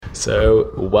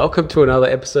So, welcome to another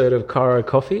episode of Cairo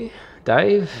Coffee,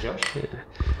 Dave. Josh,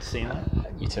 see you, mate.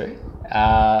 You too.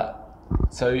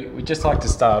 So, we'd just like to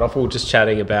start off. We were just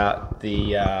chatting about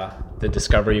the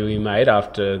discovery we made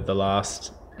after the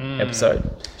last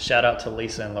episode. Shout out to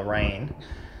Lisa and Lorraine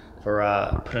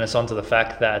for putting us onto the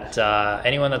fact that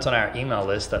anyone that's on our email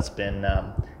list that's been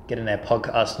getting their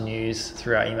podcast news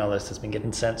through our email list has been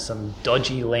getting sent some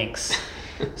dodgy links.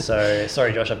 So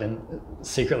sorry, Josh, I've been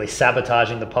secretly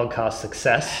sabotaging the podcast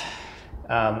success,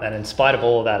 and in spite of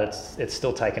all of that, it's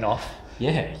still taken off.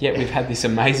 Yeah, we've had this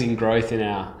amazing growth in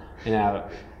our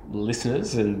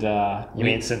listeners, and you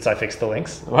mean since I fixed the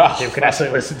links? Wow, people can actually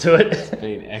listen to it. It's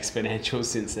been exponential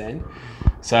since then.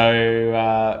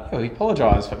 So we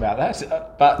apologise about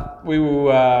that, but we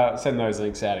will send those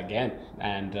links out again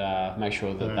and make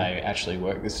sure that they actually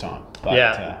work this time.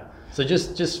 But, So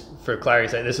just for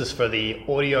clarity's sake, this is for the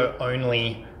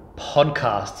audio-only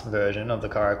podcast version of the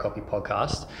Cairo Coffee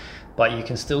podcast, but you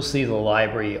can still see the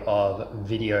library of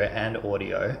video and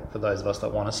audio for those of us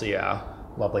that want to see our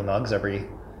lovely mugs every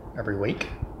week.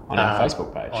 On our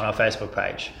Facebook page. On our Facebook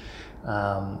page.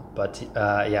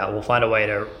 We'll find a way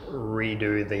to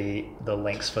redo the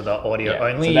links for the audio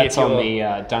only. So that's on the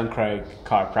Duncraig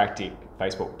Chiropractic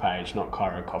Facebook page, not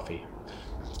Cairo Coffee.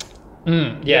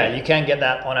 You can get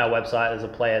that on our website. There's a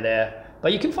player there,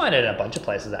 but you can find it in a bunch of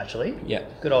places actually. Yeah,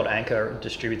 good old Anchor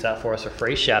distributes that for us for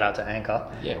free. Shout out to Anchor.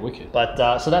 Yeah, wicked.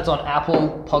 But so that's on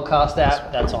Apple Podcast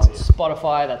app. That's on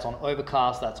Spotify. That's on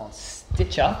Overcast. That's on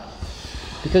Stitcher.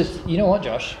 Because you know what,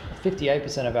 Josh,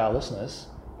 58% of our listeners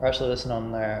are actually listening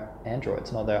on their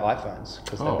Androids, not their iPhones,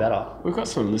 because they're better. We've got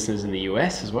some listeners in the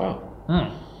US as well.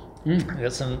 We've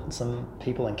got some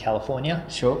people in California.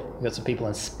 Sure. We've got some people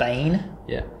in Spain.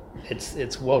 Yeah.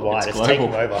 It's worldwide. It's global.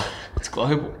 taking over. It's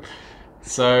global.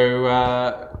 So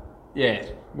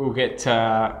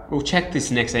we'll check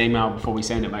this next email before we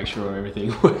send it, make sure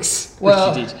everything works.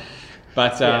 Well, which you did.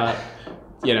 But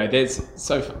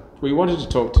we wanted to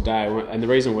talk today, and the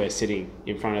reason we're sitting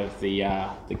in front of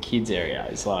the kids area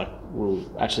is we're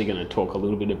actually going to talk a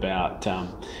little bit about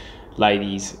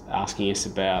ladies asking us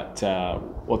about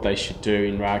what they should do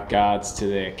in regards to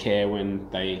their care when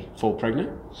they fall pregnant.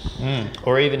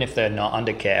 Or even if they're not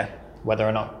under care, whether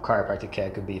or not chiropractic care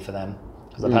could be for them.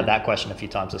 Because I've had that question a few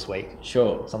times this week.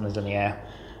 Sure. Something's in the air.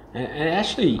 And it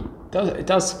actually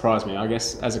does surprise me. I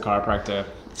guess as a chiropractor,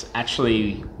 it's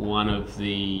actually one of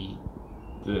the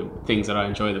things that I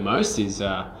enjoy the most is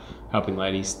helping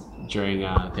ladies during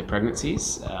their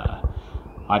pregnancies.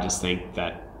 I just think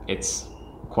that it's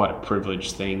quite a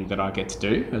privileged thing that I get to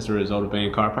do as a result of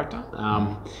being a chiropractor.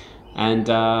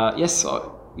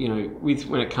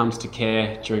 When it comes to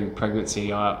care during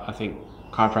pregnancy, I think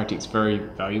chiropractic is very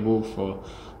valuable for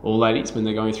all ladies when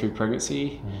they're going through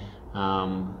pregnancy.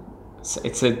 So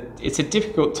it's a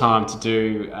difficult time to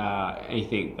do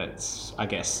anything that's, I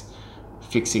guess,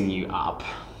 fixing you up.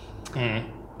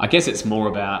 I guess it's more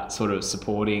about sort of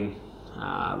supporting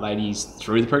ladies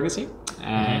through the pregnancy,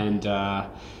 and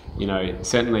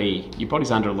certainly your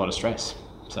body's under a lot of stress.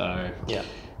 So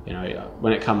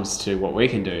when it comes to what we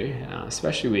can do,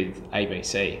 especially with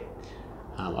ABC,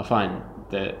 I find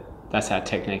that that's our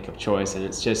technique of choice, and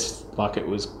it's just like it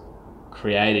was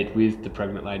created with the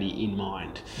pregnant lady in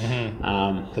mind.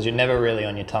 Because you're never really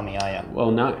on your tummy, are you?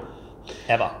 Well, no.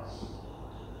 Ever?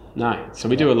 No. So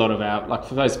we do a lot of our,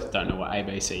 for those that don't know what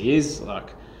ABC is,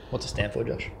 what's it stand for,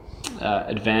 Josh?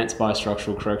 Advanced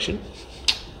Biostructural Correction.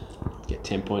 Get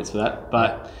 10 points for that.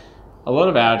 But a lot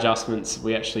of our adjustments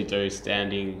we actually do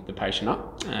standing the patient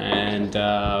up, and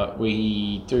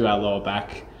we do our lower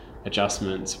back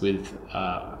adjustments with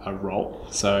a roll.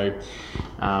 So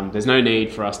there's no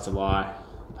need for us to lie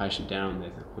the patient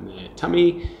down on their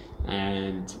tummy,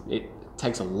 and it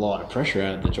takes a lot of pressure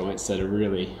out of the joints that are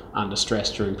really under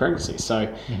stress during pregnancy. So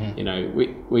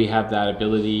we have that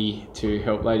ability to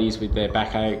help ladies with their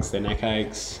backaches, their neck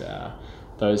aches,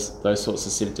 those sorts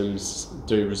of symptoms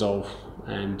do resolve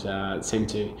and seem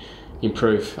to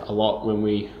improve a lot when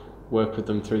we work with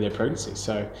them through their pregnancy.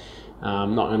 So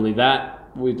not only that,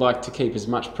 we'd like to keep as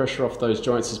much pressure off those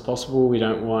joints as possible. We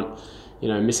don't want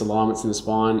misalignments in the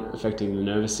spine affecting the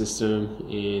nervous system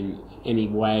in any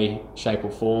way, shape or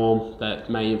form that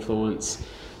may influence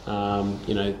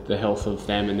the health of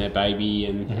them and their baby,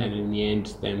 and in the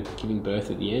end them giving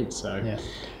birth at the end. So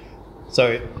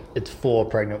it's for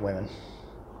pregnant women.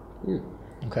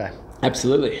 Okay.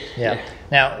 Absolutely. Yeah.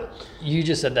 Now you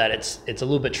just said that it's a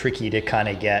little bit tricky to kind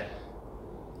of get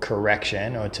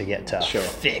correction or to get to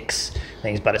fix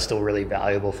things, but it's still really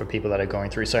valuable for people that are going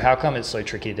through. So how come it's so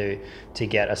tricky to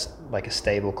get a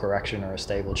stable correction or a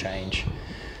stable change?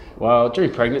 Well,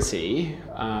 during pregnancy,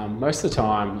 most of the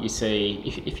time you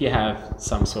see if you have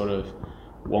some sort of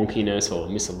wonkiness or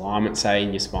misalignment, say,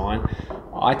 in your spine,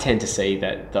 I tend to see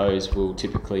that those will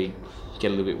typically get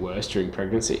a little bit worse during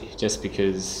pregnancy, just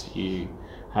because you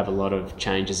have a lot of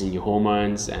changes in your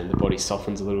hormones and the body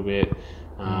softens a little bit.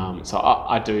 So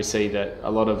I do see that a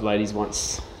lot of ladies,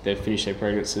 once they've finished their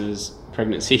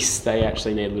pregnancies, they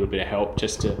actually need a little bit of help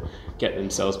just to get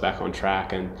themselves back on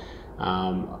track. And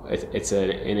it's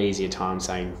an easier time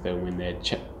saying than when they're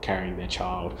carrying their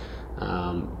child.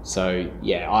 So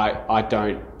yeah, I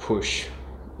don't push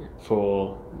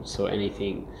for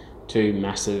anything too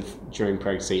massive during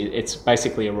pregnancy. It's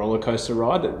basically a roller coaster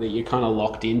ride that you're kind of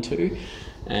locked into,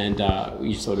 and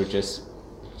you sort of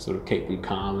keep them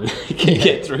calm and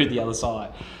get through the other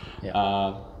side.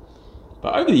 Yeah.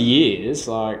 But over the years,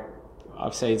 like,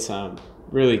 I've seen some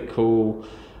really cool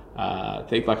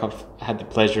things. Like, I've had the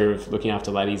pleasure of looking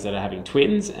after ladies that are having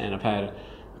twins, and I've had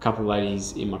a couple of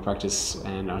ladies in my practice,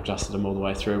 and I adjusted them all the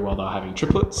way through while they were having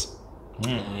triplets.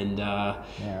 And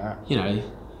you know,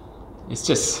 it's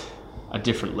just a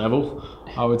different level,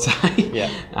 I would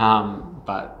say.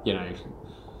 But you know,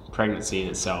 pregnancy in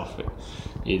itself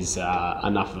is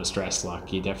enough of a stress.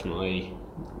 Like, you definitely,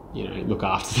 you know, look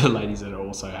after the ladies that are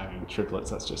also having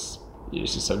triplets. It's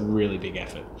just a really big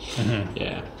effort.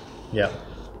 Yeah,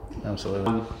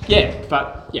 absolutely.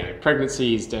 But you know,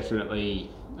 pregnancy is definitely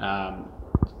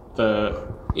the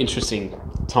interesting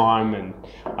time, and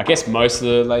I guess most of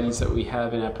the ladies that we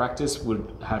have in our practice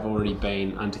would have already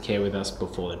been under care with us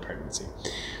before their pregnancy.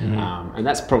 And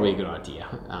that's probably a good idea.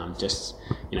 Just,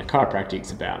 you know,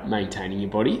 chiropractic's about maintaining your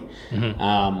body,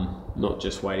 not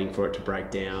just waiting for it to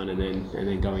break down and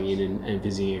then going in and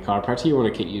visiting a chiropractor. You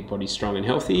want to keep your body strong and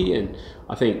healthy, and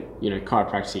I think, you know,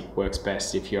 chiropractic works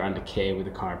best if you're under care with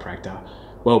a chiropractor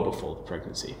well before the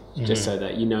pregnancy, just so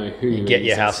that you know who you get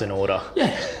your house in order.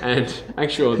 Yeah, and make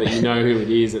sure that you know who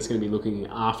it is that's going to be looking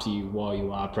after you while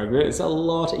you are pregnant. It's a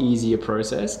lot easier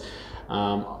process.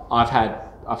 I've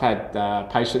had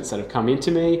patients that have come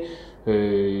into me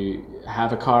who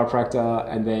have a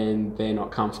chiropractor, and then they're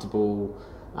not comfortable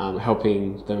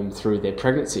helping them through their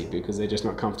pregnancy because they're just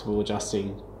not comfortable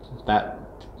adjusting that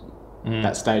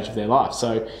stage of their life.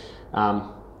 So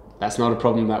that's not a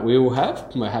problem that we will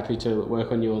have. We're happy to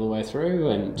work on you all the way through,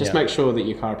 and just make sure that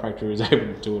your chiropractor is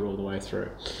able to do it all the way through.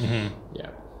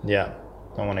 Yeah.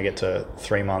 Don't want to get to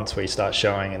 3 months where you start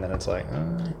showing and then it's like,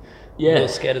 I'm a Yeah, little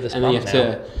scared of this and then you bump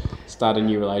have now. to start a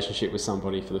new relationship with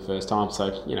somebody for the first time.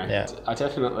 So, you know, Yeah. I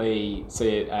definitely see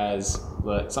it as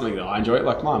something that I enjoy.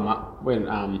 Like when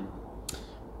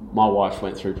my wife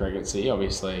went through pregnancy,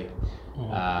 obviously,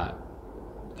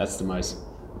 that's the most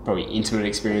probably intimate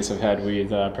experience I've had with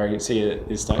pregnancy at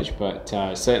this stage. But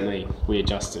certainly we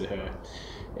adjusted her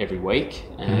every week,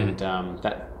 and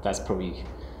that's probably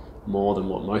more than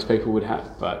what most people would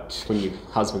have. But when your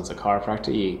husband's a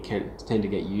chiropractor, you can tend to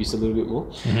get used a little bit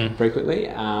more frequently.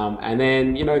 And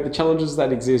then, you know, the challenges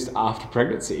that exist after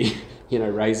pregnancy, you know,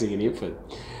 raising an infant,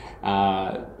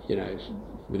 you know,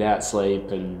 without sleep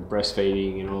and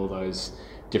breastfeeding and all those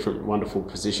different wonderful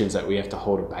positions that we have to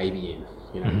hold a baby in,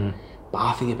 you know,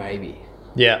 bathing a baby.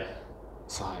 Yeah.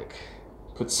 It's like,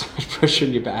 puts so much pressure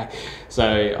on your back. So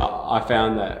I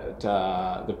found that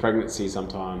the pregnancy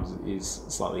sometimes is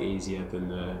slightly easier than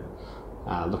the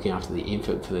looking after the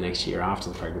infant for the next year after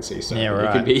the pregnancy. So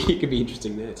it could be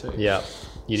interesting there too. Yeah.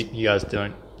 You guys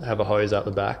don't have a hose out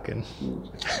the back, and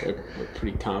we're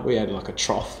pretty calm. We had like a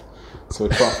trough. So a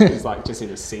trough is like just in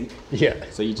a sink. Yeah.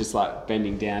 So you're just like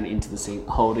bending down into the sink,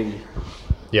 holding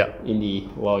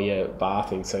while you're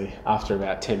bathing. So after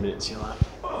about 10 minutes, you're like,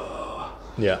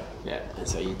 yeah. And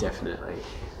so you definitely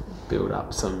build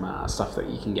up some stuff that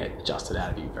you can get adjusted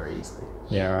out of you very easily.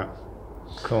 Yeah, right.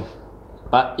 Cool.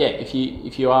 But yeah, if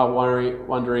you are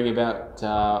wondering about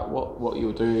what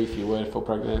you'll do if you were to fall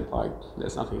pregnant, like,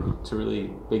 there's nothing to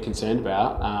really be concerned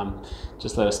about.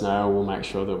 Just let us know, and we'll make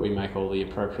sure that we make all the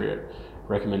appropriate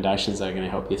recommendations that are going to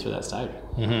help you through that stage.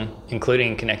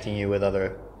 Including connecting you with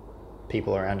other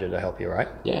people around you to help you, right?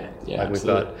 Yeah, like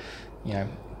absolutely. We've got, you know,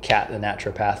 Kat, the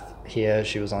naturopath here.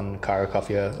 She was on Chiro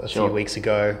Coffee a few weeks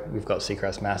ago. We've got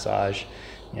Seacrest Massage.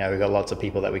 You know, we've got lots of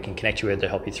people that we can connect you with to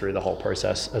help you through the whole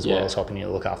process, as well as helping you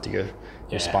to look after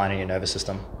your spine and your nervous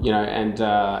system. You know, and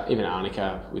even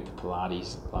Arnica with the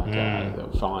Pilates, like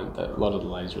they'll find that a lot of the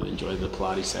ladies really enjoy the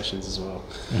Pilates sessions as well.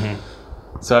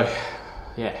 So,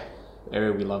 yeah,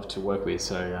 area we love to work with.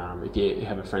 So if you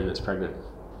have a friend that's pregnant,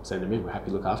 send them in. We're happy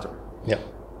to look after them. Yep.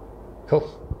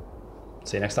 Cool.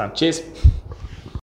 See you next time. Cheers.